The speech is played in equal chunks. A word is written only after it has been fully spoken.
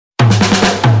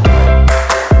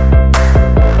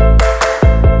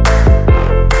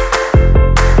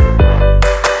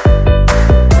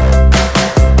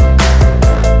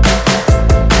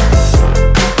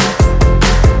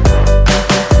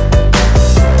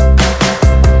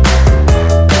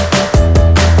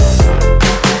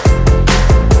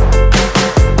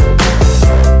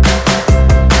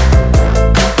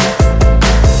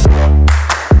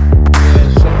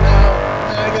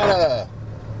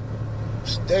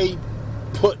stay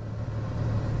put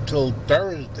till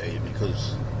Thursday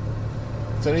because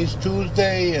today's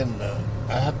Tuesday, and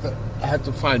I have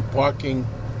to find parking.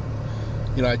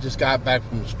 You know, I just got back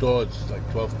from the store. It's like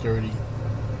 12:30,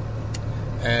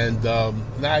 and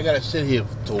now I gotta sit here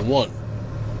till 1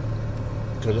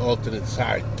 because alternate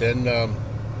side. Then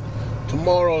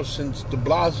tomorrow, since de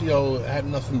Blasio had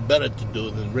nothing better to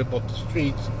do than rip up the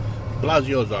streets,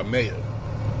 Blasio's our mayor.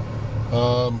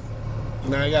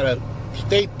 Now I gotta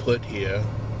stay put here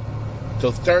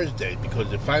till Thursday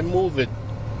because if I move it,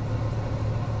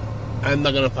 I'm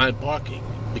not gonna find parking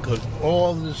because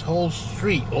all this whole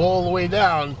street, all the way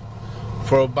down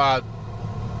for about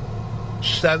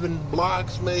 7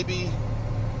 blocks, maybe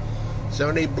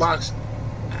 7, 8 blocks,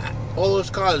 all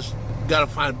those cars gotta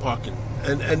find parking,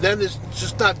 and then it's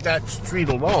just not that street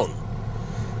alone.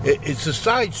 It's the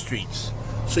side streets.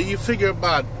 So you figure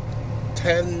about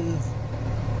 10,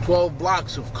 12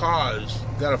 blocks of cars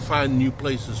gotta find new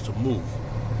places to move.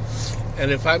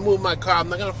 And if I move my car, I'm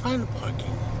not gonna find the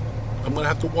parking. I'm gonna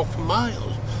have to walk for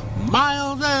miles.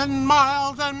 Miles and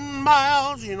miles and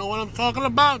miles. You know what I'm talking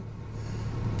about?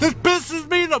 This pisses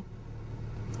me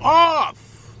off.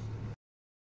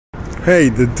 Hey,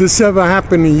 did this ever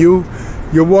happen to you?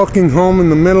 You're walking home in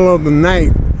the middle of the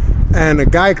night and a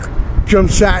guy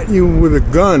jumps at you with a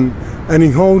gun and he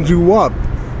holds you up,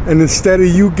 and instead of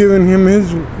you giving him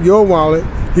your wallet,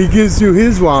 he gives you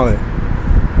his wallet.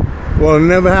 Well, it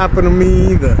never happened to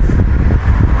me either.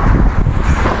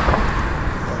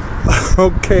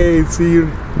 Okay, see you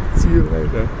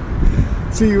later.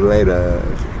 See you later.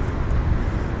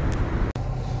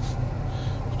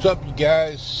 What's up, you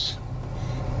guys?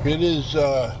 It is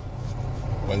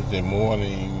Wednesday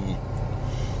morning.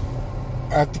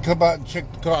 I have to come out and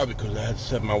check the car because I had to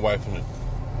send my wife in a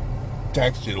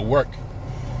taxi to work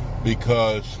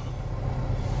because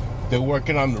they're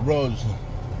working on the roads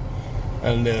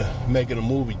and they're making a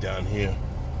movie down here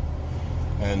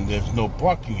and there's no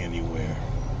parking anywhere.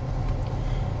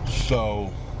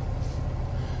 So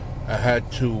I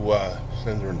had to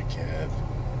send her in the cab.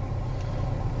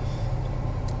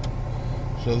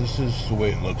 So this is the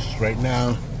way it looks right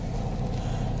now.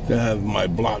 I have my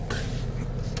block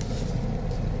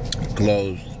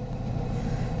closed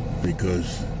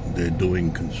because they're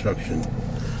doing construction.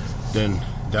 Then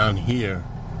down here,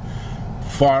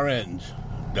 far end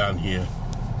down here,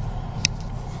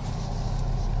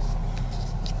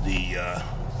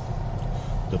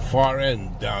 the far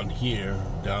end down here,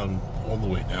 down all the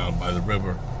way down by the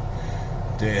river,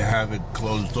 they have it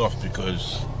closed off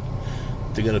because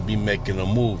they're gonna be making a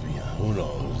movie. Who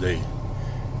knows?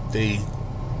 They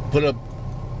put up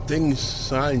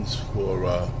signs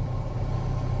for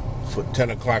 10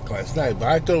 o'clock last night, but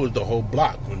I thought it was the whole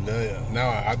block.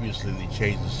 Now obviously they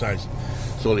changed the signs.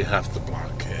 It's only half the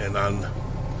block, and on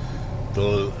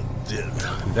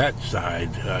that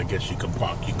side, I guess you can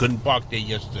park. You couldn't park there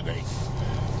yesterday.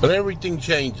 But everything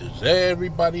changes.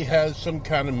 Everybody has some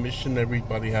kind of mission.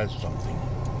 Everybody has something.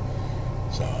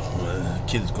 So,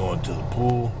 kids going to the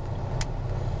pool.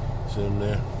 Sitting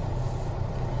there.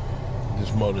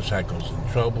 This motorcycle's in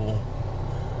trouble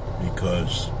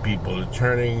because people are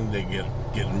turning. They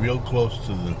getting real close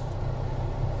to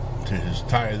his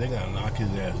tire. They gotta knock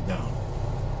his ass down.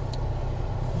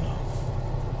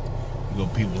 You know,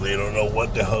 people, they don't know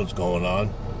what the hell's going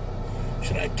on.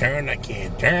 Should I turn? I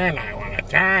can't turn. I want to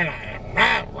turn.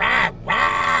 Rah, rah,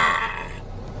 rah.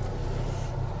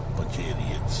 Bunch of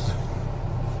idiots.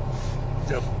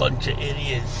 They're a bunch of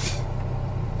idiots.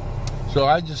 So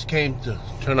I just came to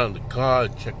turn on the car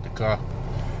and check the car.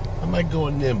 I might go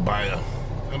in there and I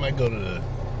might go to the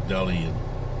deli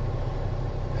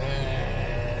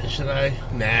and should I?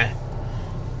 Nah.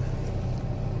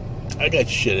 I got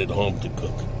shit at home to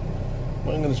cook.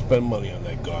 What am I going to spend money on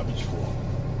that garbage for?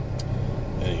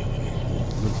 Anyway,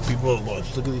 people are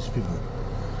lost. Look at these people.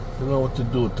 They don't know what to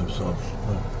do with themselves.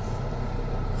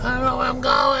 I don't know where I'm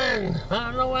going. I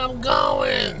don't know where I'm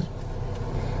going.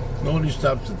 Nobody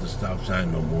stops at the stop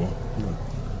sign no more.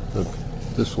 Look,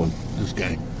 this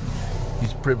guy.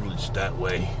 He's privileged that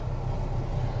way.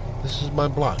 This is my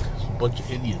block. It's a bunch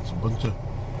of idiots, a bunch of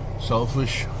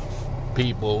selfish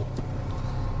people.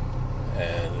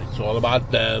 And it's all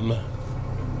about them.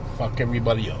 Fuck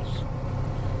everybody else.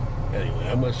 Anyway,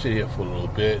 I'm going to sit here for a little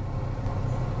bit,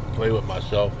 play with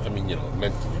myself, I mean, you know,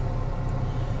 mentally,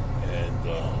 and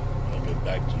I'll get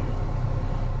back to you.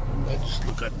 And I just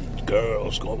look at these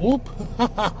girls going, whoop!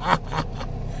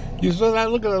 You saw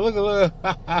that? Look at her, look at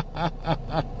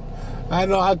her. I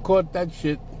know I caught that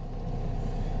shit.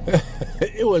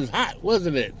 It was hot,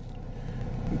 wasn't it?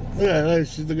 Look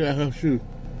at her shoe.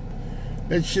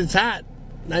 That shit's hot.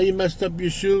 Now you messed up your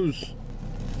shoes.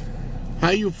 How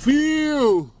you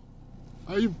feel?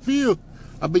 How you feel?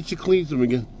 I bet you cleans them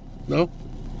again. No?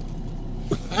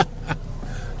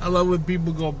 I love when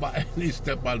people go by and they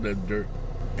step on the dirt.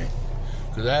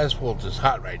 Because asphalt is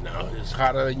hot right now. It's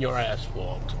hotter than your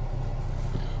asphalt.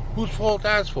 Whose fault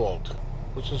asphalt?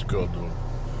 What's this girl doing?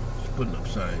 She's putting up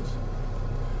signs.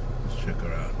 Let's check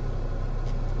her out.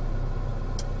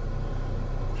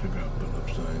 Check her out putting up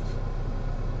signs.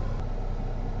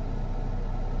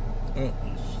 Oh,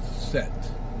 it's set.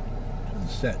 To the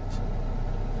set.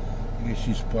 I guess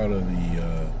she's part of the,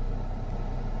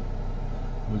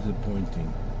 what's it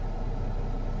pointing?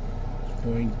 It's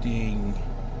pointing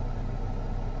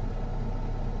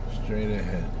straight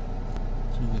ahead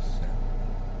to the set.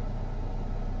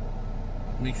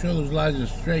 Make sure those lines are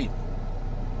straight.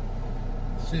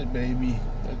 That's it, baby.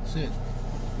 That's it.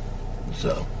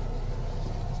 So,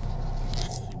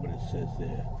 let's see what it says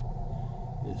there.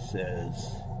 It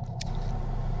says,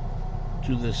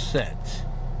 to the set.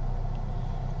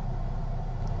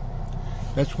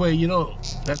 That's where, you know,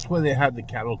 that's where they have the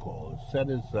cattle call. The set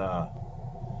is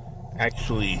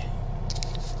actually,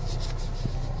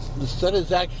 the set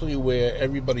is actually where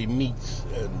everybody meets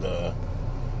and,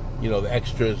 you know, the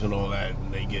extras and all that,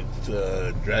 and they get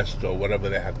dressed or whatever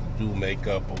they have to do,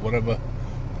 makeup or whatever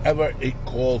it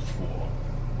calls for.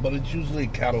 But it's usually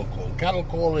cattle call. Cattle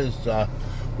call is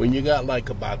when you got like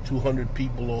about 200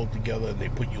 people all together and they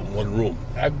put you in one room.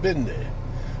 I've been there.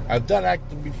 I've done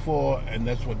acting before, and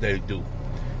that's what they do.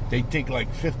 They take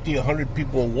like 50, 100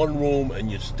 people in one room, and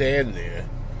you stand there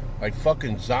like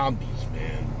fucking zombies,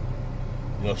 man.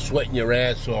 You know, sweating your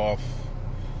ass off.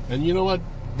 And you know what?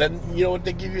 Then you know what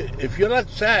they give you? If you're not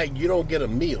SAG, you don't get a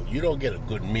meal. You don't get a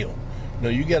good meal. No,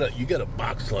 you get a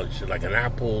box lunch, like an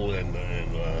apple and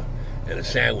a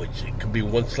sandwich. It could be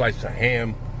one slice of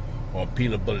ham or a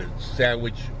peanut butter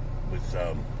sandwich with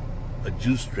a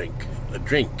juice drink, a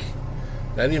drink.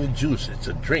 Not even juice, it's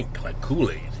a drink, like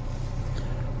Kool-Aid.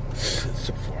 It's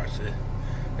a farce.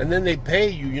 And then they pay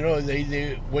you, you know,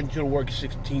 they want you to work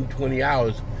 16, 20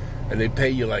 hours, and they pay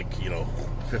you like, you know,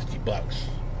 $50.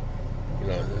 You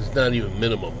know, it's not even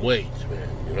minimum wage, man.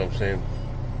 You know what I'm saying?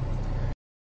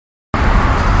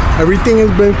 Everything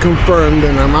has been confirmed,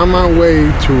 and I'm on my way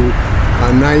to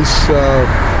a nice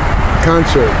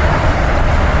concert.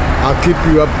 I'll keep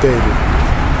you updated.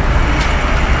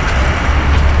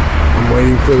 I'm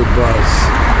waiting for the bus.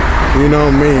 You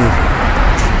know me.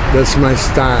 That's my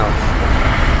style.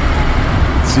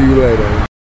 See you later.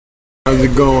 How's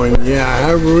it going? Yeah, I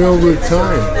had a real good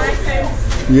time.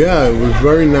 Yeah, it was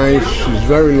very nice. She's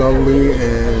very lovely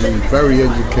and very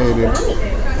educated.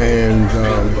 And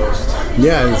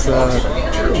yeah, it's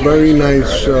very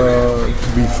nice to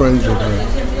be friends with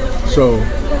her. So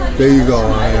there you go.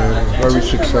 I am very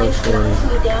successful.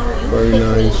 Very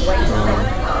nice.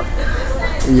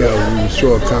 Yeah, we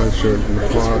saw a concert in the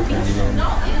park, and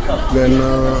then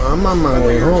I'm on my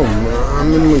way home.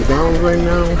 I'm in McDonald's right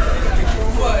now,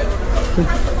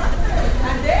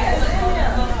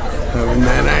 having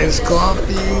that iced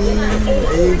coffee.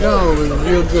 There you go, it's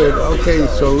real good. Okay,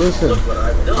 so listen,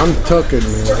 I'm tuckered,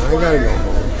 man. I gotta go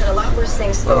home.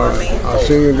 I'll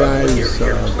see you guys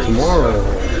tomorrow.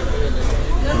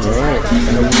 All right,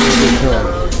 have a good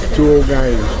time. Two old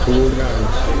guys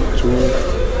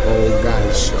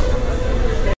show.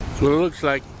 So it looks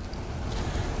like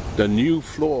the new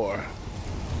floor.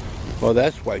 Well,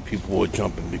 that's why people were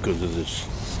jumping, because of this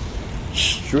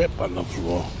strip on the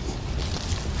floor.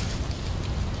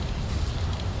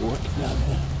 Working out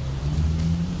here.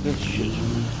 This shit.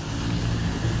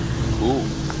 Ooh.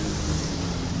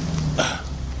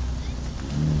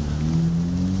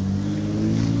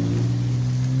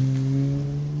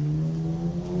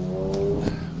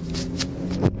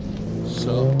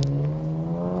 So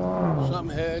I'm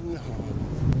heading home.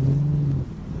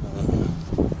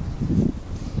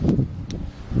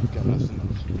 Got nothing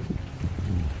else to do.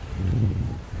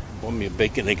 Bought me a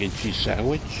bacon, egg, and cheese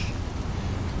sandwich.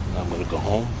 I'm gonna go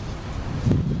home.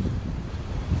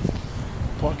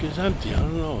 Park is empty. I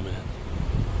don't know, man.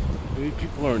 Maybe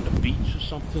people are on the beach or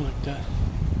something like that.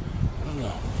 I don't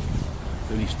know.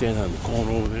 Maybe he's standing on the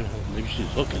corner over there. Maybe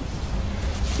she's looking.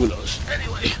 Who knows?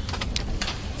 Anyway.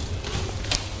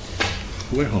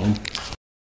 We're home.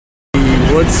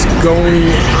 What's going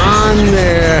on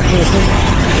there?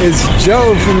 It's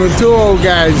Joe from the Two Old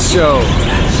Guys show.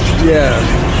 Yeah.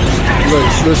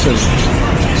 Look, listen.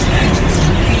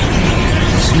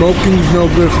 Smoking's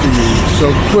no good for you, so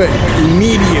quit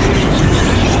immediately.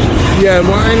 Yeah,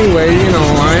 well, anyway, you know,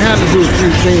 I had to do a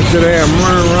few things today. I'm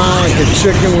running around like a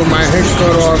chicken with my head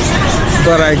cut off.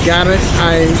 but I got it.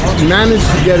 I managed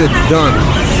to get it done,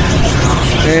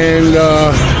 and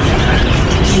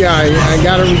yeah, I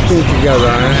got everything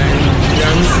together.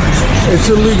 It's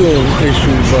a legal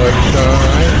issue, but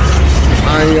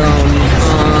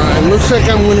it looks like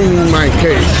I'm winning my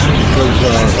case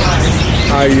because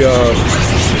I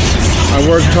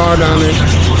worked hard on it.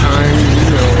 I'm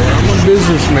a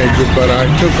business major, but I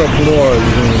took up law as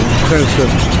an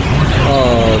intensive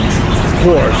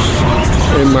course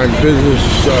in my business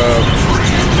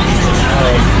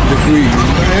degree.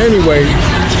 Anyway,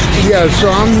 yeah, so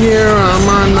I'm here.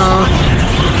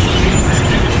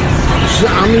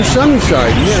 I'm in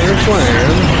Sunnyside. Yeah, that's why I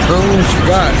am. I almost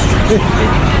forgot.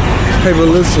 Hey, but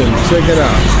listen, check it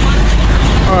out.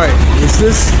 All right,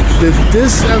 did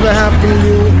this ever happen to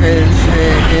you?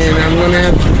 And I'm going to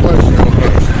answer the question.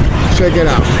 Okay, check it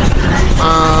out.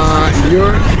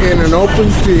 You're in an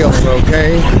open field,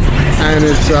 okay, and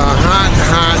it's a hot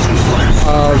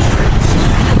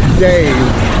day,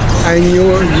 and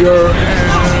you're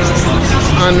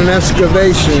on an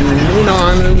excavation,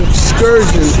 on an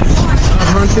excursion,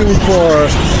 hunting for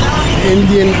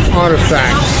Indian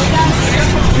artifacts.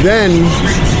 Then,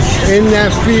 in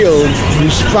that field, you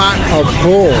spot a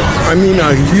bull. I mean,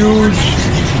 a huge,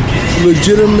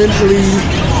 legitimately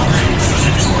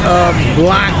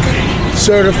black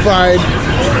certified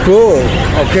bull,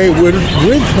 okay, with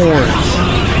horns.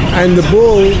 And the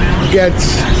bull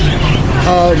gets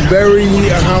very,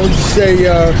 how would you say,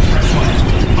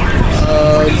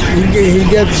 he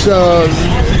gets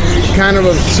kind of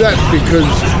upset because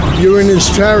you're in his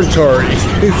territory.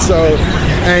 So,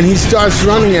 and he starts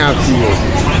running after you,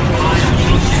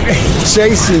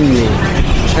 chasing you.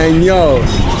 And yo,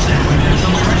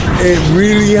 it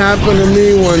really happened to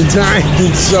me one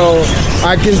time. So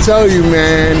I can tell you,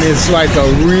 man, it's like a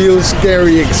real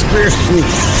scary experience.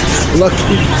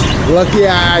 Lucky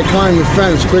I climbed the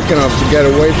fence quick enough to get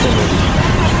away from it.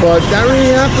 But that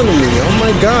really happened to me. Oh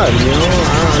my God,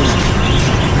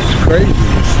 it's crazy.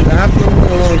 That happened to me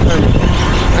a long time ago.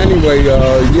 Anyway,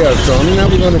 yeah, so I'm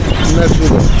never going to mess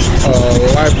with a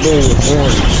live bull with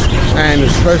horns. And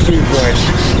especially when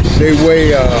they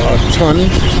weigh a ton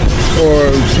or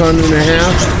a ton and a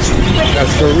half.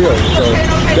 That's for real. So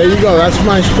there you go. That's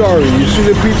my story. You see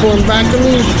the people in back of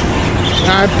me?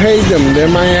 I paid them. They're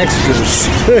my extras.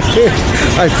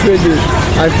 I figured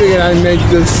I'd make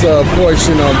this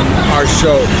portion of our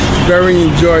show very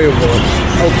enjoyable.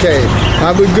 Okay,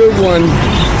 have a good one.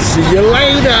 See you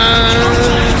later.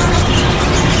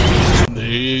 There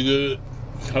you go.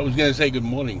 I was gonna say good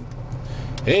morning.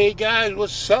 Hey guys,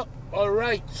 what's up? All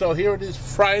right, so here it is,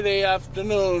 Friday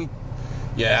afternoon.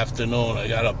 Yeah, afternoon. I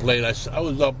got up late. I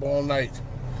was up all night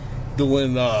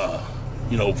doing,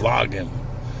 vlogging.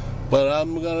 But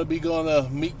I'm gonna be gonna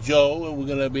meet Joe, and we're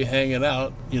gonna be hanging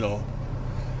out,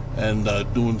 and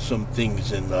doing some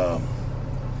things. And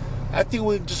I think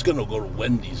we're just gonna go to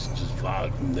Wendy's and just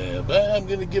vlog from there. But I'm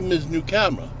gonna give him his new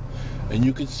camera, and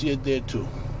you can see it there too.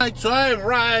 Alright, so I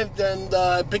arrived and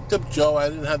I picked up Joe. I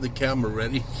didn't have the camera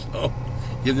ready, so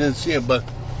you didn't see him. But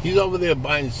he's over there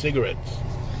buying cigarettes.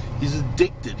 He's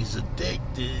addicted. He's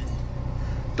addicted.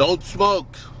 Don't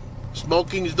smoke.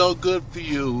 Smoking is no good for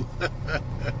you.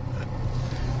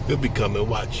 He'll be coming.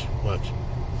 Watch.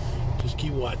 Just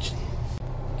keep watching.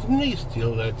 Didn't they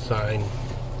steal that sign?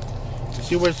 You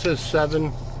see where it says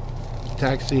 7?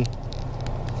 Taxi?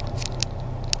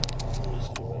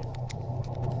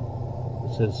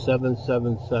 It says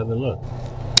 777. Look.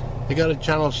 They got a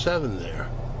channel 7 there.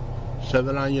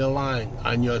 7 on your line,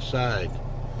 on your side.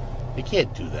 You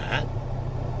can't do that.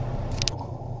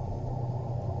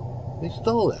 They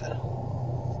stole that.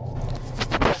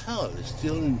 What the hell? They're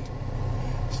stealing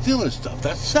stuff.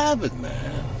 That's 7,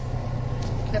 man.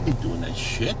 Can't be doing that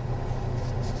shit.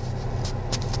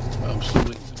 I'm still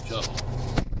waiting for Joe.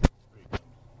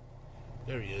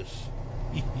 There he is.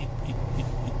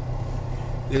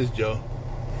 There's Joe.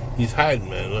 He's hiding,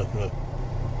 man. Look.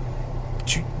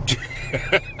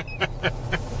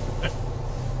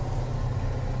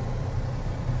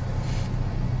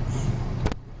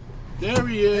 There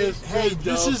he is. Hey,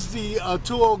 this is the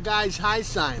two old guys high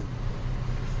sign.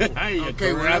 Hiya,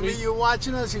 okay, whenever you're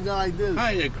watching us, you go like this.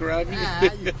 Hiya, Krabby.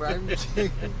 Hiya, Krabby.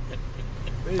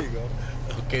 There you go.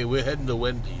 Okay, we're heading to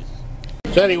Wendy's.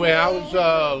 So anyway, how was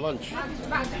lunch?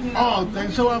 Oh,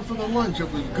 thanks a lot for the lunch.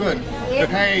 It was good.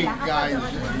 Hey, guys,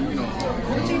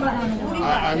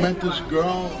 I met this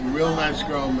girl, real nice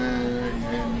girl, man.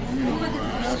 And,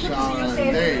 I saw her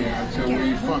today. I said, where are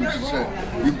you from? She said,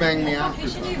 you banged me Africa.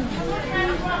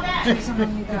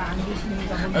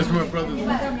 That's my brother's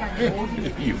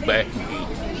name. You banged me.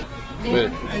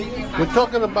 We're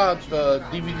talking about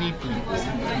DVD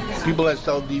people that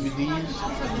sell DVDs.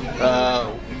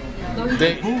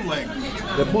 The bootleg.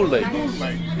 The bootleg.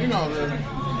 You know, the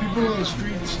people on the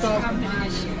street stuff.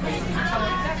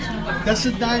 That's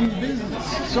a dying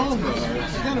business. It's over.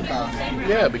 Forget about it.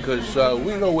 Yeah, because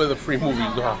we know where the free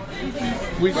movies are.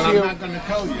 We But see I'm not going to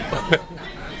tell you.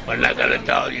 We're not going to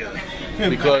tell you.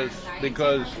 Because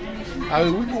I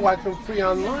mean, we can watch them free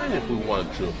online if we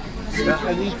want to.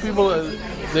 And these people, it's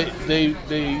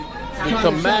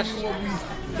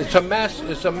a mass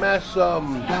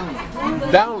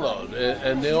download,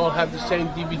 and they all have the same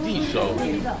DVD. So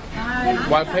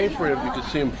why pay for it if you can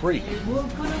see them free?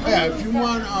 Yeah, if you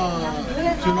want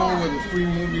to know where the free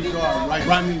movies are,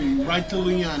 write to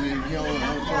Leon and he'll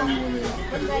tell you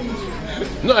where they are.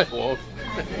 No, I won't.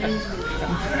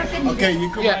 Okay, you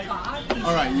can write.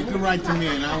 All right, you can write to me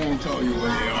and I won't tell you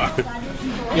where they are.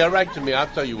 Yeah, write to me. I'll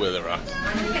tell you where they are.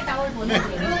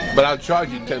 But I'll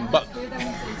charge you $10.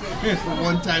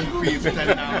 One-time fee of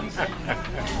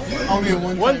 $10. Only a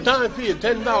one-time fee of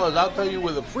 $10. I'll tell you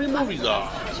where the free movies are.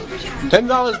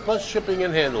 $10 plus shipping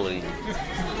and handling.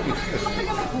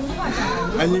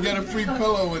 And you get a free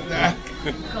pillow with that.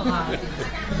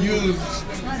 Used.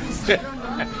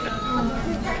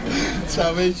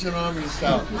 Salvation Army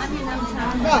style.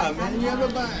 Nah, man, you ever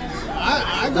buy?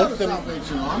 I go to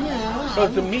Salvation Army. So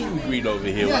it's a meet and greet over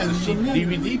here with the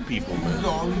DVD people, man.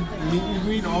 All meet and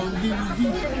greet, all the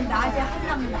DVDs.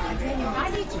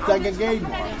 It's like a gay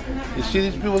bar. You see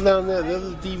these people down there? They're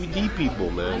the DVD people,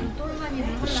 man.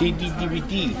 The CD,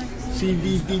 DVD.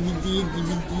 CD, DVD,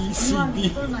 DVD,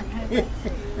 CD.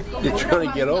 They're trying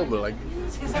to get over like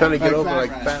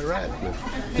fat rats, man.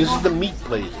 This is the meat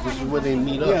place. This is where they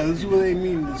meet up. Yeah, this is where they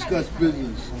meet and discuss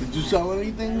business. Did you sell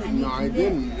anything? No, I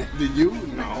didn't. Did you?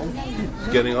 No. It's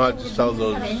getting hard to sell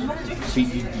those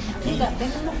CD,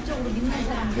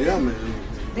 DVDs. Yeah, man.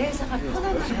 It's a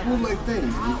bootleg thing.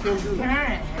 You can't do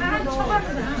that.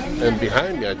 And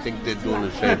behind me, I think they're doing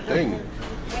the same thing.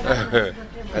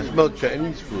 I smell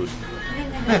Chinese food.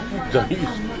 Don't you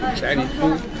smell Chinese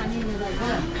food?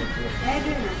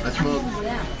 I smell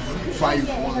fried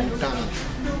wonton.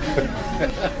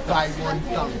 Fried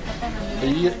wonton.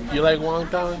 You like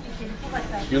wonton?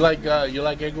 You like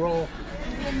egg roll?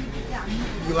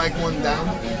 You like one down?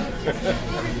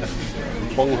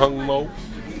 Bong hung mo.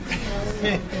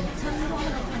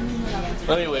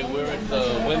 Anyway, we're at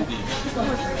Wendy's.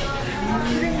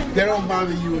 They don't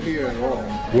bother you here at all.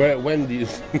 We're at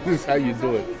Wendy's. This is how you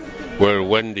do it. We're at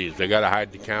Wendy's. They gotta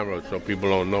hide the camera so people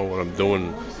don't know what I'm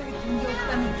doing.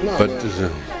 No, But this is...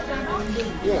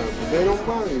 yeah, they don't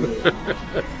bother you.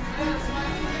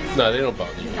 No, they don't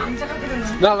bother you.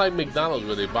 Not like McDonald's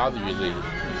where they bother you.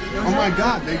 Oh my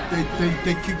God, they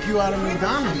kick you out of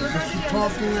McDonald's just for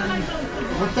talking and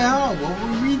what the hell? What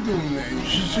were we doing there? You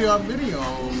should see our video.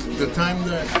 The time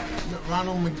that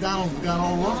Ronald McDonald got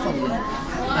all rough on me.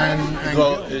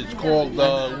 So it's called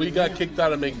We Got Kicked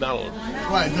Out of McDonald's.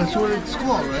 Right, that's what it's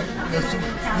called, right?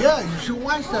 Yeah, you should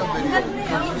watch that video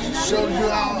because it shows you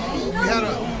how we had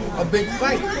a big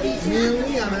fight. Me and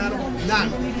Leon had not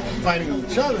fighting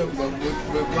each other, but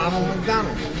with Ronald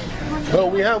McDonald. Well,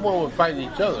 we have one with fighting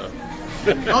each other.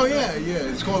 Oh yeah,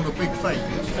 it's called a big fight.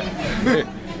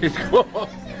 It's called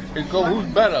Who's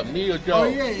Better, me or Joe? Oh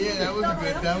yeah, that was a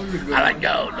good. I like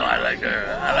Joe. No, I like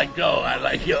her. I like Joe. I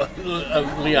like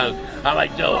Leon. I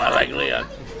like Joe. I like Leon.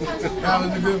 That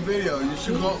was a good video. You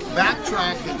should go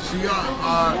backtrack and see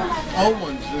our old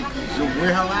ones because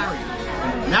we're hilarious.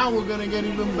 Now we're gonna get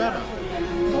even better.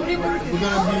 We're gonna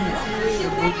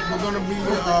be,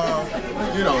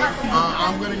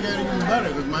 I'm gonna get even better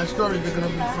because my stories are gonna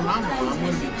be phenomenal. I'm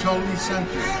gonna be totally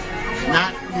centered,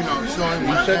 not, showing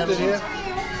my head. You centered here?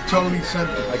 Totally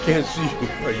centered. I can't see you.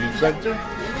 Are you centered?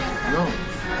 No.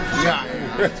 Yeah,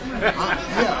 I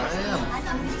am.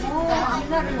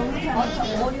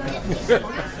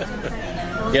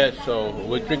 Yeah, so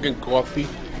we're drinking coffee,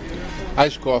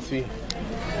 iced coffee.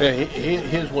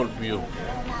 Here's one for you.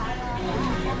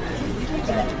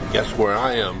 Guess where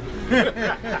I am?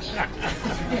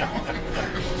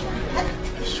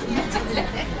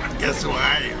 Guess where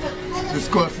I am? This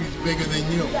coffee's bigger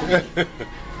than you.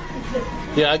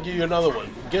 Yeah, I'll give you another one.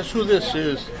 Guess who this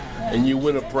is? And you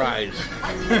win a prize.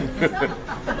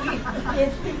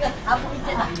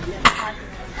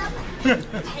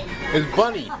 It's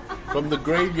Bunny from the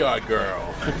Graveyard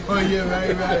Girl. Oh yeah,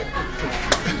 right.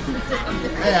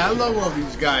 Hey, I love all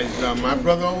these guys. My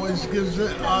brother always gives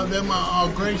them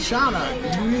a great shout out.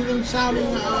 You hear them shouting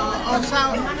us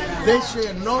out? They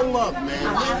share no love,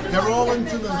 man. They're all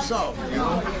into themselves,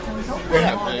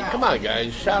 Yeah, man. Come on,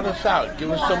 guys. Shout us out.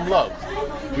 Give us some love.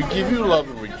 We give you love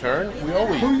in return. We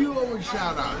always. Who you always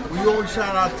shout out? We always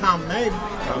shout out Tom May.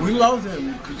 We love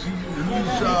him because he's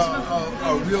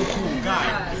a real cool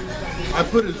guy. I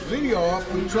put his video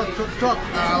up with Truck.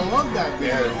 I love that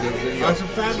video. That's a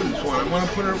fabulous one. I want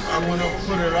to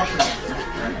put it up.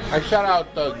 I shout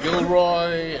out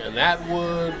Gilroy and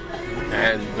Atwood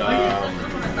and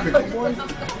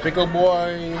Pickle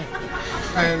Boy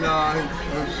and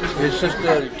his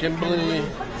sister Kimberly.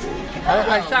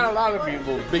 I shot a lot of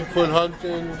people. Bigfoot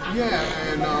hunting.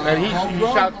 Yeah, and he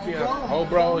shot me out. Oh,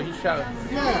 bro, he shot.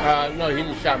 Yeah. No, he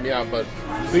didn't shot me out, but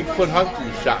Bigfoot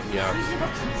hunting shot me out.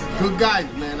 Good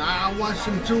guys, man. I watch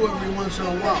them too every once in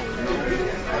a while.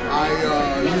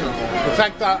 In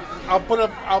fact, I'll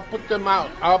put them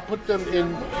out. I'll put them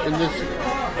in this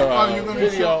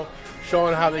video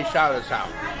showing how they shot us out.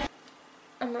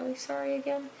 I'm really sorry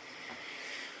again.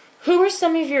 Who are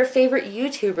some of your favorite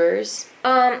YouTubers?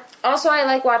 Also, I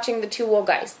like watching the Two Wool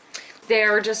Guys.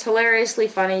 They're just hilariously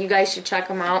funny. You guys should check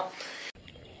them out.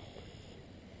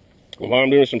 Well, while I'm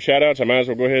doing some shout outs, I might as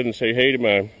well go ahead and say hey to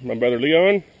my brother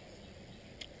Leon.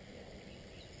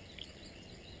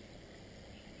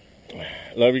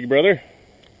 Love you, brother.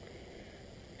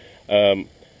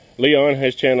 Leon,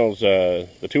 his channel's the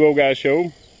Two Old Guys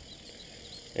Show.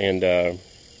 And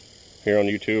here on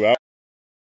YouTube.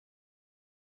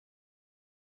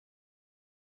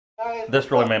 This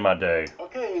really made my day.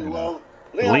 Okay, well,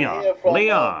 Leon.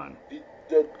 Leon.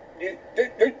 The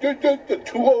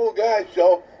Two Old Guys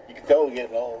Show. You can tell we're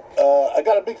getting old. I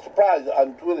got a big surprise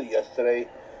on Twitter yesterday.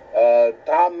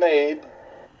 Tom Mabe,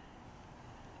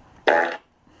 the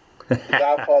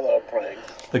godfather of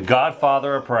pranks. The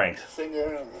godfather of pranks.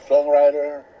 Singer, the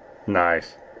songwriter.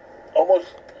 Nice.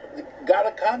 Almost got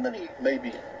a comedy,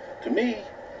 maybe, to me.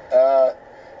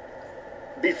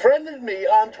 Befriended me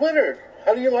on Twitter.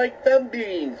 How do you like them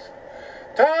beans?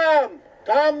 Tom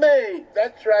Mabe.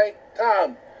 That's right,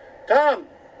 Tom,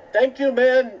 thank you,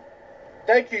 man.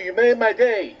 Thank you. You made my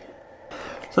day.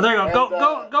 So there you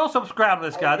go. Go subscribe to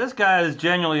this guy. This guy is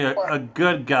genuinely a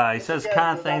good guy. He says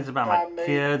kind of things about my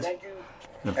kids,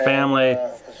 the family.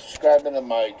 For subscribing to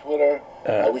my Twitter.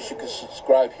 I wish you could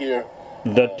subscribe here.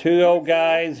 The Two Old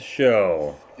Guys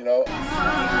Show. You know,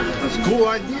 that's a cool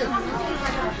idea.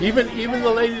 Even the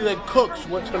lady that cooks,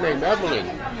 what's her name?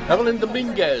 Evelyn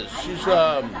Dominguez. She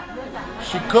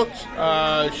cooks.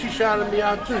 She shouted me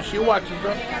out too. She watches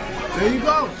us. There you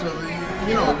go. So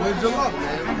where's the love,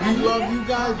 man? We love you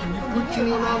guys, and we put you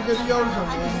on our videos. And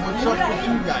what's up with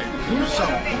you guys? Do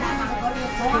something.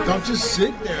 Don't just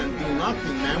sit there and do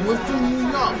nothing, man. We're from New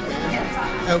York,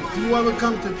 man. If you ever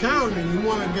come to town and you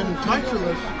want to get in touch with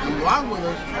us and rock with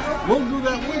us, we'll do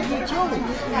that with you too.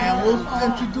 And we'll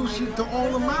introduce you to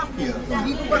all the mafia.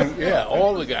 Yeah,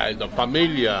 all the guys, the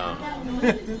familia.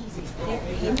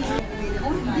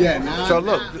 Yeah, so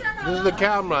look, this is the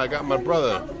camera. I got my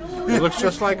brother. It looks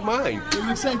just like mine. It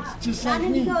looks just like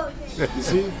me.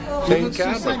 See? Same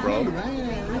camera, bro. Me, right?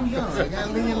 There you go. I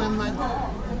got Leon on my...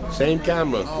 Same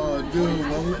camera. Oh, dude,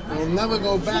 we'll never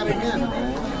go bad again,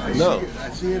 bro. I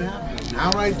see it happening.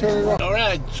 How do I turn it off? All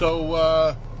right, so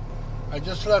I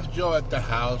just left Joe at the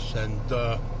house, and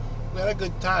we had a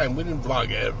good time. We didn't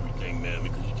vlog everything, man,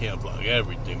 because you can't vlog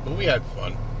everything, but we had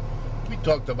fun. We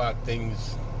talked about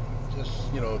things, just,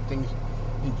 things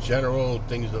in general,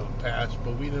 things of the past,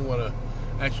 but we didn't want to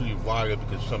actually vlog it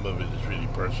because some of it is really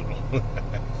personal.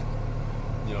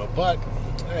 But,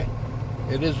 hey.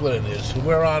 It is what it is.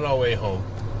 We're on our way home.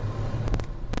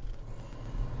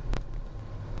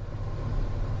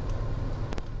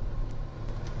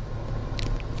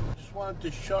 Just wanted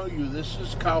to show you, this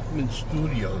is Kaufman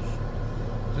Studios.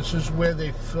 This is where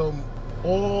they film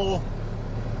all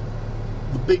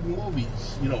the big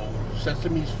movies.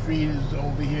 Sesame Street is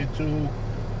over here too.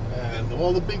 And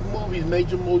all the big movies,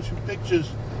 major motion pictures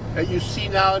that you see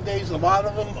nowadays, a lot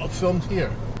of them are filmed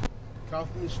here.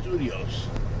 Kaufman Studios.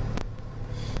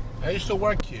 I used to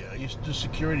work here. I used to do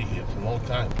security here for a long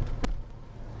time.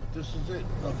 But this is it.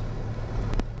 Look.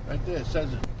 Right there, it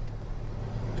says it.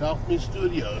 Kaufman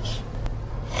Studios.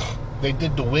 They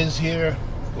did The Wiz here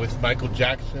with Michael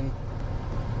Jackson.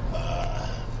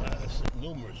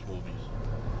 Numerous movies.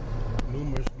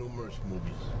 Numerous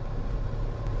movies.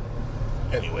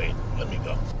 Anyway, let me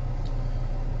go.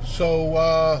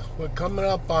 So, we're coming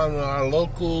up on our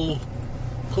local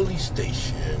police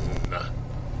station.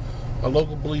 Our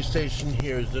local police station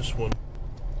here is this one.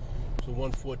 It's the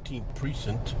 114th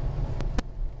precinct.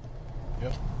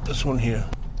 Yep, this one here.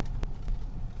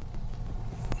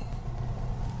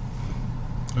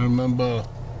 I remember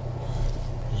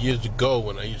years ago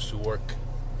when I used to work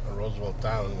on Roosevelt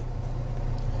Island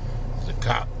as a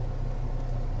cop.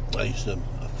 I used to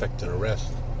effect of the rest.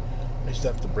 I used to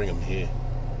have to bring them here.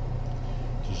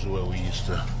 This is where we used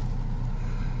to,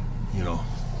 you know,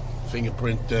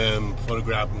 fingerprint them,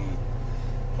 photograph them,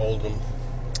 hold them,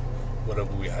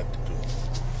 whatever we had to do.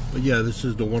 But yeah, this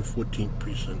is the 114th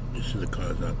precinct. You see the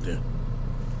cars out there.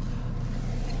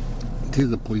 These are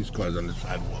the police cars on the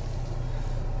sidewalk.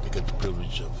 They get the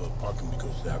privilege of parking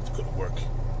because they have to go to work.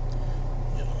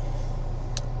 You know,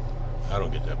 I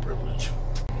don't get that privilege.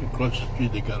 Across the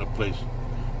street, they got a place,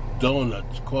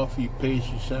 donuts, coffee,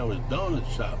 pastry, sandwich, donut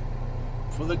shop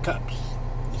for the cops.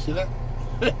 You see that?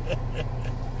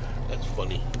 That's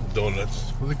funny.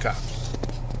 Donuts for the cops.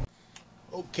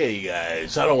 Okay,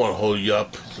 guys, I don't want to hold you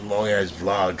up. It's a long-ass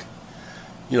vlog.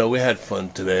 You know, we had fun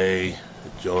today,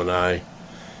 Joe and I,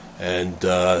 and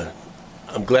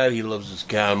I'm glad he loves his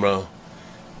camera.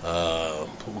 We're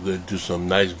going to do some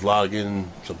nice vlogging,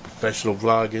 some professional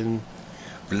vlogging,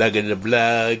 vlogging the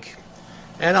vlog,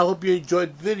 and I hope you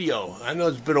enjoyed the video. I know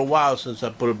it's been a while since I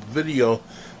put up a video.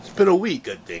 It's been a week,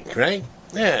 I think, right?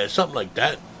 Yeah, something like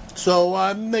that. So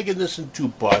I'm making this in 2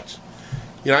 parts.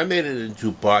 You know, I made it in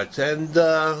 2 parts, and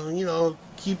you know,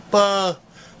 keep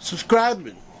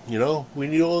subscribing. You know, we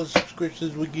need all the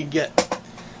subscriptions we can get.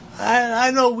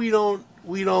 I know we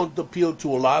don't appeal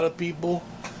to a lot of people,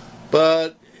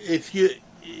 but if you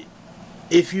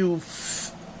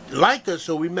like us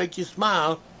or we make you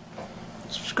smile,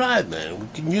 subscribe, man. We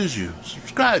can use you.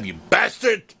 Subscribe, you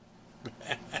bastard.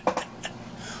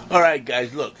 All right,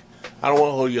 guys. Look, I don't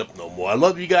want to hold you up no more. I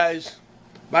love you guys.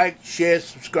 Like, share,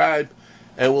 subscribe.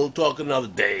 And we'll talk another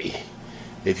day.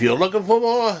 If you're looking for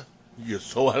more, you're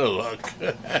so out of luck.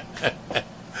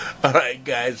 Alright,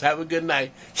 guys. Have a good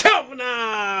night. Ciao for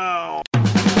now!